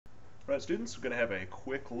Right, students, we're going to have a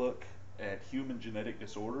quick look at human genetic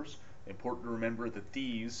disorders. Important to remember that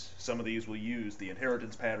some of these will use the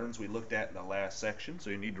inheritance patterns we looked at in the last section, so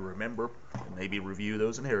you need to remember and maybe review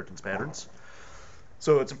those inheritance patterns.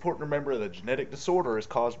 So it's important to remember that genetic disorder is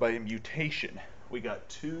caused by a mutation. We got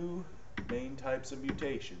two main types of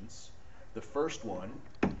mutations. The first one,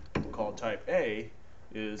 called type A,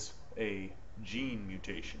 is a gene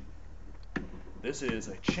mutation. This is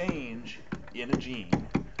a change in a gene,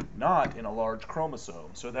 not in a large chromosome.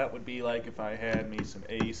 So that would be like if I had me some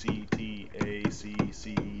A, C, T, A, C,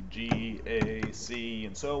 C, G, A, C,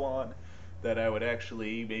 and so on, that I would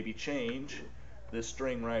actually maybe change this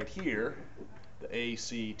string right here, the A,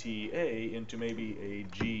 C, T, A, into maybe a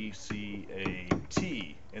G, C, A,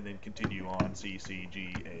 T, and then continue on C, C,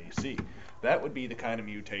 G, A, C. That would be the kind of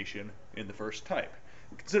mutation in the first type.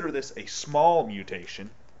 Consider this a small mutation,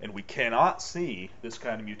 and we cannot see this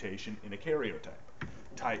kind of mutation in a karyotype.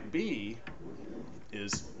 Type B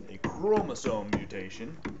is a chromosome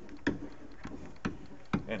mutation,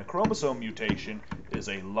 and a chromosome mutation is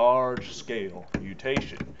a large-scale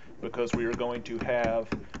mutation because we are going to have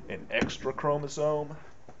an extra chromosome,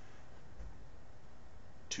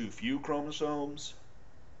 too few chromosomes,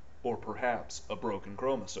 or perhaps a broken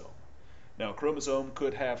chromosome. Now, a chromosome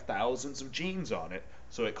could have thousands of genes on it,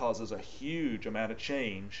 so it causes a huge amount of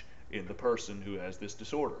change in the person who has this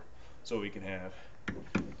disorder. So we can have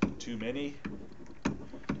too many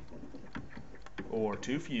or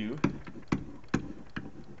too few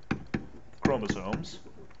chromosomes,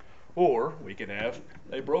 or we can have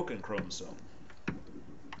a broken chromosome.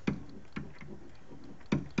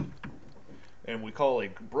 And we call a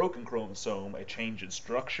broken chromosome a change in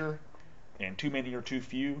structure, and too many or too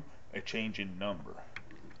few a change in number.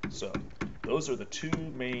 So those are the two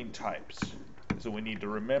main types. So we need to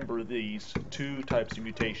remember these two types of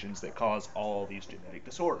mutations that cause all these genetic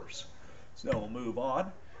disorders. So now we'll move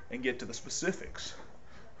on and get to the specifics.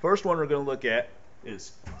 First one we're going to look at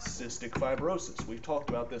is cystic fibrosis. We've talked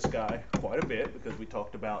about this guy quite a bit because we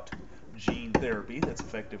talked about gene therapy that's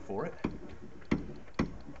effective for it.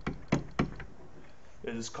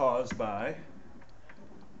 It is caused by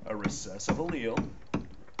a recessive allele,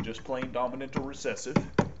 just plain dominant or recessive.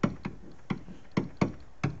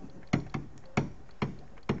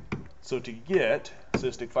 So to get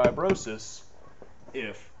cystic fibrosis,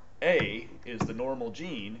 if A is the normal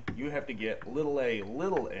gene, you have to get little a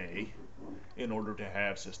in order to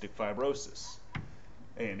have cystic fibrosis.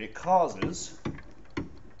 And it causes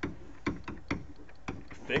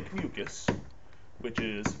thick mucus, which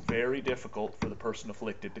is very difficult for the person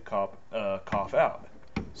afflicted to cough out.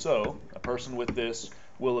 So a person with this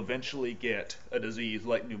will eventually get a disease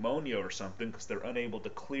like pneumonia or something because they're unable to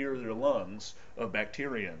clear their lungs of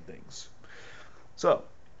bacteria and things. So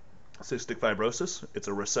cystic fibrosis, it's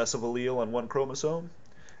a recessive allele on one chromosome,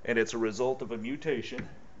 and it's a result of a mutation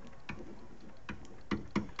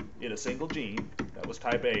in a single gene. That was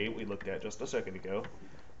type A we looked at just a second ago,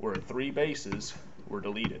 where 3 bases were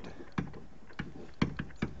deleted.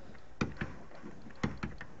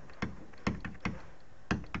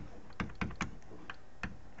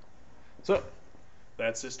 So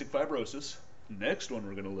that's cystic fibrosis. Next one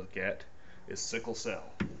we're going to look at is sickle cell.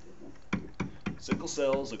 Sickle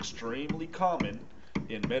cell is extremely common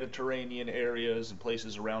in Mediterranean areas and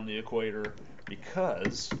places around the equator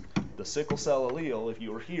because the sickle cell allele, if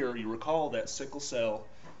you were here, you recall that sickle cell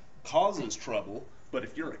causes trouble, but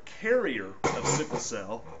if you're a carrier of sickle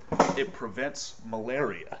cell, it prevents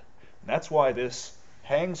malaria. And that's why this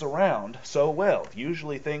hangs around so well.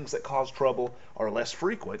 Usually things that cause trouble are less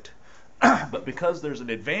frequent, but because there's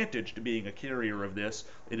an advantage to being a carrier of this,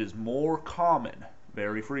 it is more common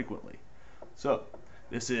very frequently. So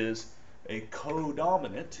this is a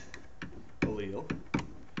codominant allele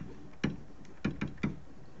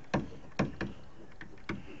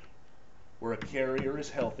where a carrier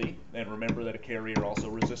is healthy, and remember that a carrier also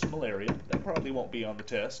resists malaria. That probably won't be on the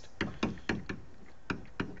test.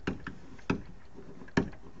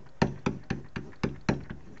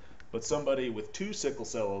 But somebody with 2 sickle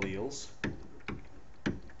cell alleles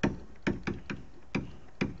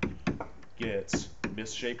gets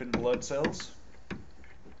misshapen blood cells,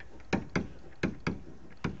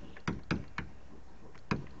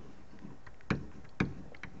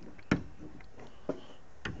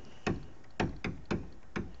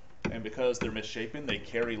 and because they're misshapen, they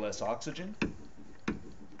carry less oxygen.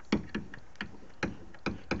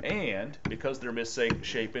 And because they're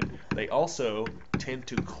misshapen, they also tend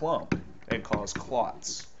to clump and cause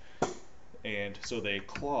clots. And so they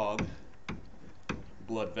clog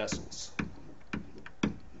blood vessels.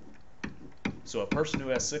 So a person who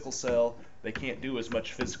has sickle cell they can't do as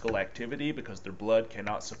much physical activity because their blood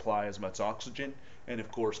cannot supply as much oxygen, and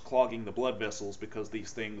of course clogging the blood vessels because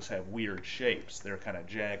these things have weird shapes. They're kind of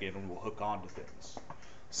jagged and will hook onto things.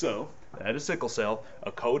 So, that is sickle cell,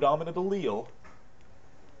 a codominant allele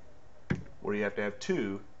where you have to have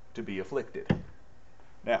two to be afflicted.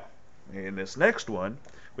 Now, in this next one,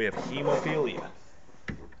 we have hemophilia.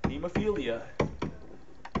 Hemophilia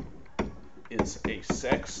is a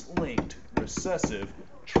sex-linked recessive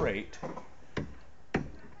trait.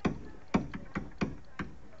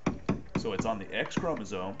 So it's on the X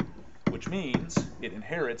chromosome, which means it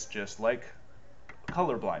inherits just like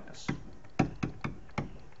color blindness.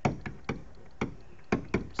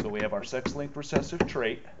 So we have our sex-linked recessive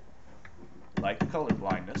trait, like color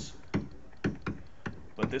blindness,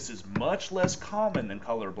 but this is much less common than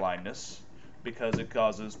color blindness because it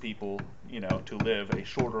causes people, to live a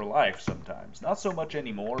shorter life sometimes. Not so much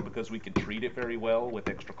anymore because we can treat it very well with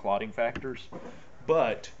extra clotting factors,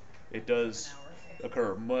 but it does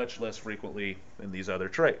occur much less frequently than these other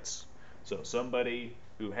traits. So somebody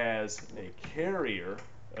who has a carrier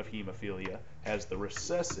of hemophilia has the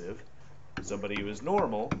recessive. Somebody who is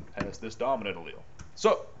normal has this dominant allele.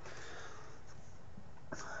 So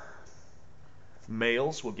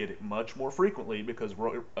males will get it much more frequently because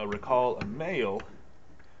recall a male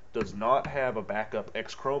does not have a backup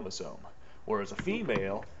X chromosome, whereas a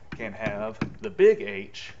female can have the big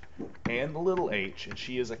H and the little h, and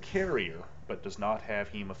she is a carrier but does not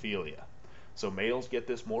have hemophilia. So males get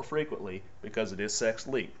this more frequently because it is sex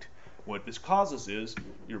linked. What this causes is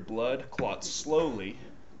your blood clots slowly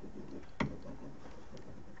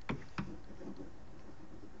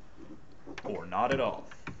or not at all.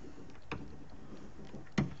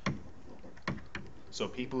 So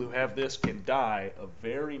people who have this can die of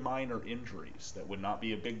very minor injuries that would not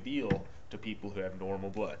be a big deal to people who have normal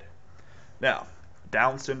blood. Now,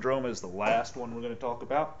 Down syndrome is the last one we're going to talk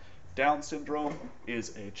about. Down syndrome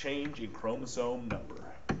is a change in chromosome number.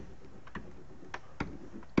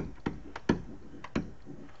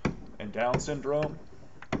 And Down syndrome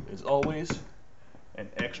is always an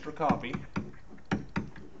extra copy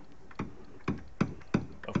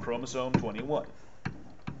of chromosome 21.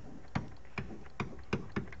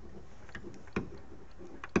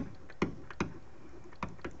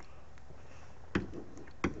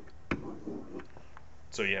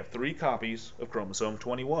 So you have 3 copies of chromosome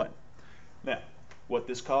 21. Now, what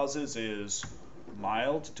this causes is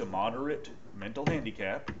mild to moderate mental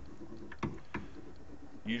handicap.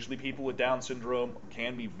 Usually people with Down syndrome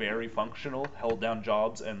can be very functional, held down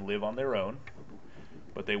jobs, and live on their own,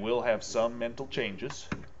 but they will have some mental changes.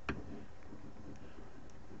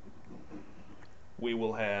 We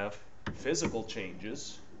will have physical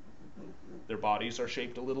changes. Their bodies are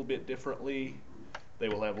shaped a little bit differently. They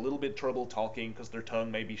will have a little bit trouble talking because their tongue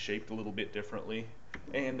may be shaped a little bit differently,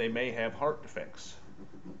 and they may have heart defects.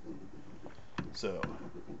 So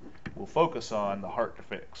we'll focus on the heart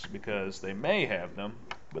defects because they may have them,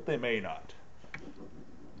 but they may not.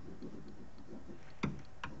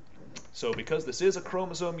 So because this is a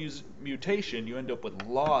chromosome mutation, you end up with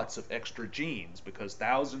lots of extra genes because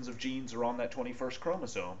thousands of genes are on that 21st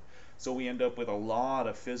chromosome. So we end up with a lot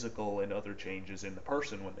of physical and other changes in the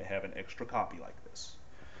person when they have an extra copy like this.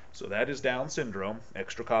 So that is Down syndrome,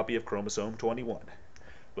 extra copy of chromosome 21.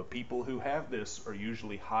 But people who have this are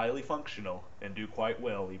usually highly functional and do quite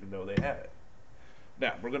well even though they have it.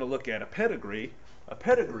 Now, we're going to look at a pedigree. A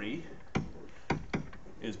pedigree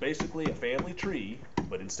is basically a family tree,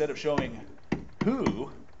 but instead of showing who,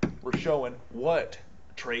 we're showing what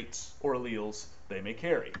traits or alleles they may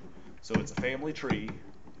carry. So it's a family tree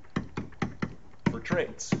for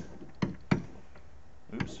traits.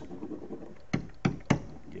 Oops.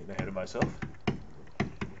 Getting ahead of myself.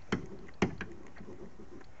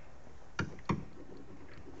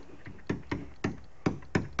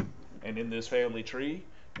 And in this family tree,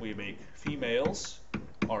 we make females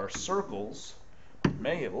are circles,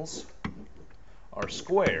 males are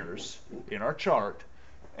squares in our chart,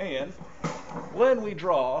 and when we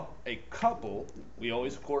draw a couple, we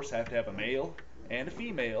always, of course, have to have a male and a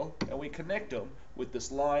female, and we connect them with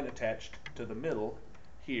this line attached to the middle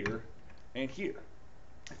here and here.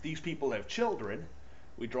 If these people have children,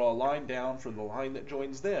 we draw a line down from the line that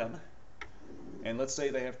joins them, and let's say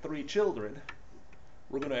they have 3 children,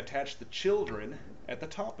 we're going to attach the children at the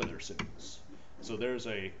top of their symbols. So there's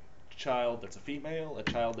a child that's a female, a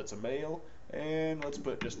child that's a male, and let's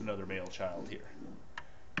put just another male child here.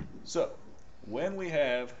 So when we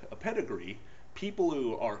have a pedigree, people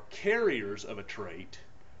who are carriers of a trait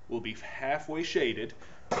will be halfway shaded.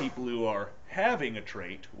 People who are having a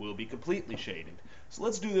trait will be completely shaded. So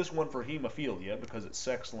let's do this one for hemophilia because it's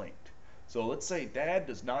sex linked. So let's say Dad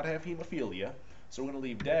does not have hemophilia, so we're going to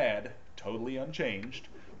leave Dad totally unchanged,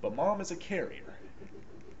 but Mom is a carrier.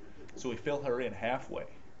 So we fill her in halfway.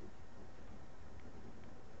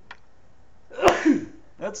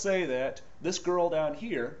 Let's say that this girl down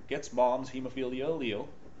here gets Mom's hemophilia allele,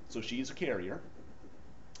 so she's a carrier.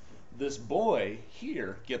 This boy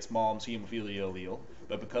here gets Mom's hemophilia allele,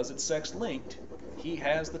 but because it's sex-linked, he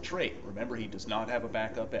has the trait. Remember, he does not have a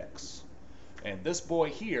backup X. And this boy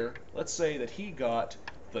here, let's say that he got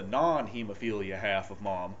the non-hemophilia half of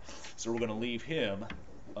Mom, so we're going to leave him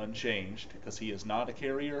unchanged because he is not a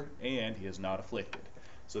carrier and he is not afflicted.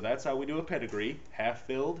 So that's how we do a pedigree. Half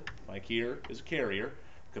filled, like here, is a carrier.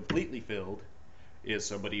 Completely filled is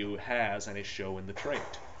somebody who has and is showing the trait.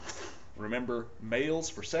 Remember, males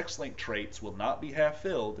for sex-linked traits will not be half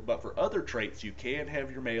filled, but for other traits you can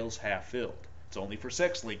have your males half filled. It's only for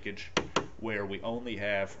sex linkage where we only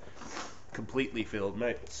have completely filled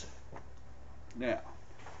males. Now,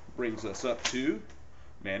 brings us up to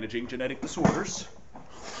managing genetic disorders.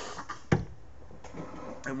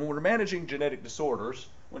 And when we're managing genetic disorders,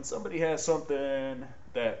 when somebody has something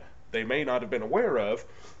that they may not have been aware of,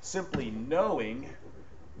 simply knowing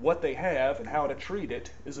what they have and how to treat it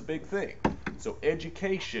is a big thing. So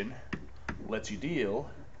education lets you deal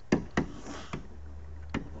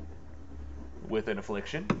with an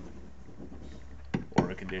affliction or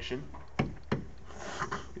a condition.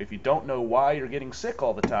 If you don't know why you're getting sick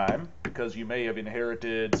all the time, because you may have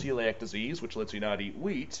inherited celiac disease, which lets you not eat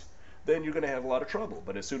wheat, then you're going to have a lot of trouble.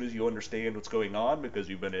 But as soon as you understand what's going on because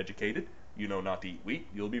you've been educated, you know not to eat wheat,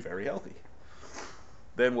 you'll be very healthy.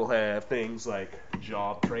 Then we'll have things like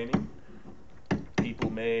job training. People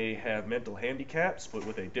may have mental handicaps, but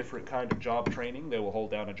with a different kind of job training, they will hold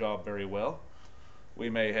down a job very well. We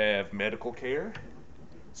may have medical care,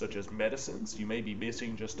 such as medicines. You may be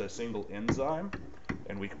missing just a single enzyme,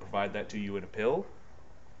 and we can provide that to you in a pill.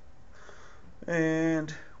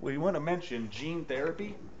 And we want to mention gene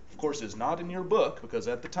therapy. Of course, is not in your book because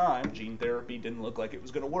at the time gene therapy didn't look like it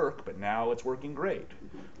was going to work, but now it's working great.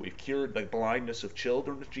 We've cured the blindness of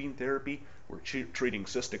children with gene therapy. We're treating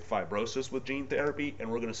cystic fibrosis with gene therapy,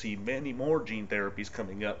 and we're going to see many more gene therapies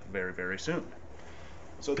coming up very, very soon.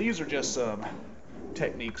 So these are just some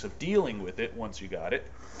techniques of dealing with it once you got it.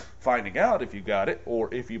 Finding out if you got it,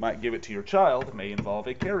 or if you might give it to your child, may involve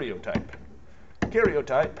a karyotype.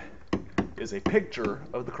 Karyotype is a picture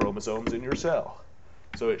of the chromosomes in your cell.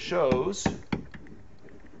 So it shows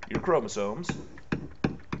your chromosomes.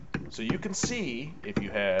 So you can see if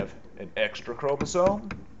you have an extra chromosome.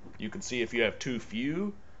 You can see if you have too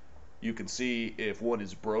few. You can see if one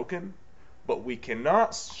is broken. But we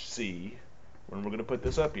cannot see, when we're going to put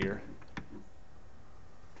this up here,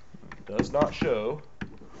 it does not show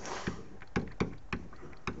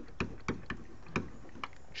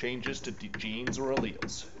changes to genes or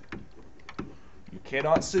alleles. You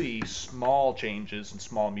cannot see small changes and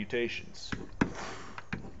small mutations.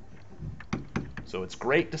 So it's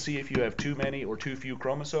great to see if you have too many or too few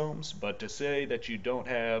chromosomes, but to say that you don't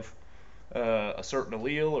have a certain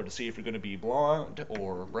allele, or to see if you're going to be blonde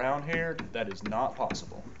or brown-haired, that is not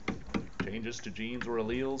possible. Changes to genes or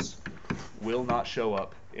alleles will not show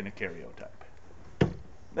up in a karyotype.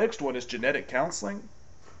 Next one is genetic counseling.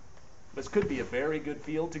 This could be a very good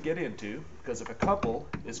field to get into, because if a couple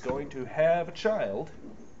is going to have a child,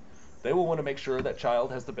 they will want to make sure that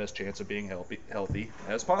child has the best chance of being healthy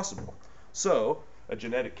as possible. So a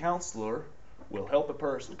genetic counselor will help a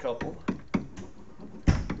couple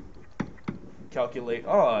calculate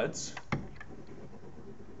odds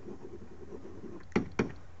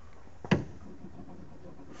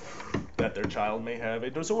that their child may have a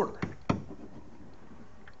disorder.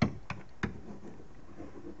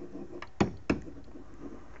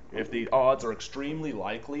 If the odds are extremely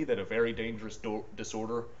likely that a very dangerous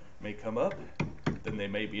disorder may come up, then they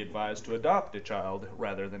may be advised to adopt a child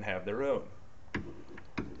rather than have their own.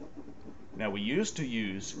 Now, we used to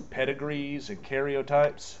use pedigrees and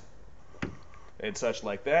karyotypes and such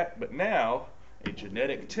like that, but now a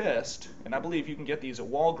genetic test, and I believe you can get these at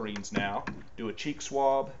Walgreens now, do a cheek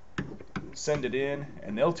swab, send it in,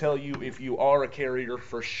 and they'll tell you if you are a carrier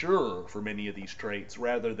for sure for many of these traits,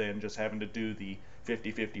 rather than just having to do the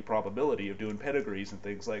 50-50 probability of doing pedigrees and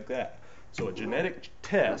things like that. So a genetic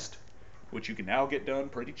test, which you can now get done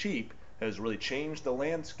pretty cheap, has really changed the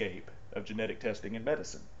landscape of genetic testing in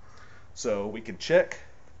medicine. So we can check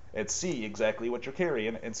and see exactly what you're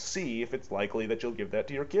carrying and see if it's likely that you'll give that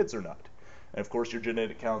to your kids or not. And of course, your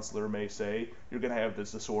genetic counselor may say you're going to have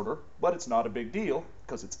this disorder, but it's not a big deal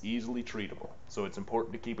because it's easily treatable. So it's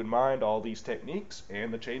important to keep in mind all these techniques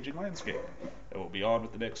and the changing landscape. And we'll be on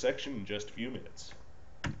with the next section in just a few minutes.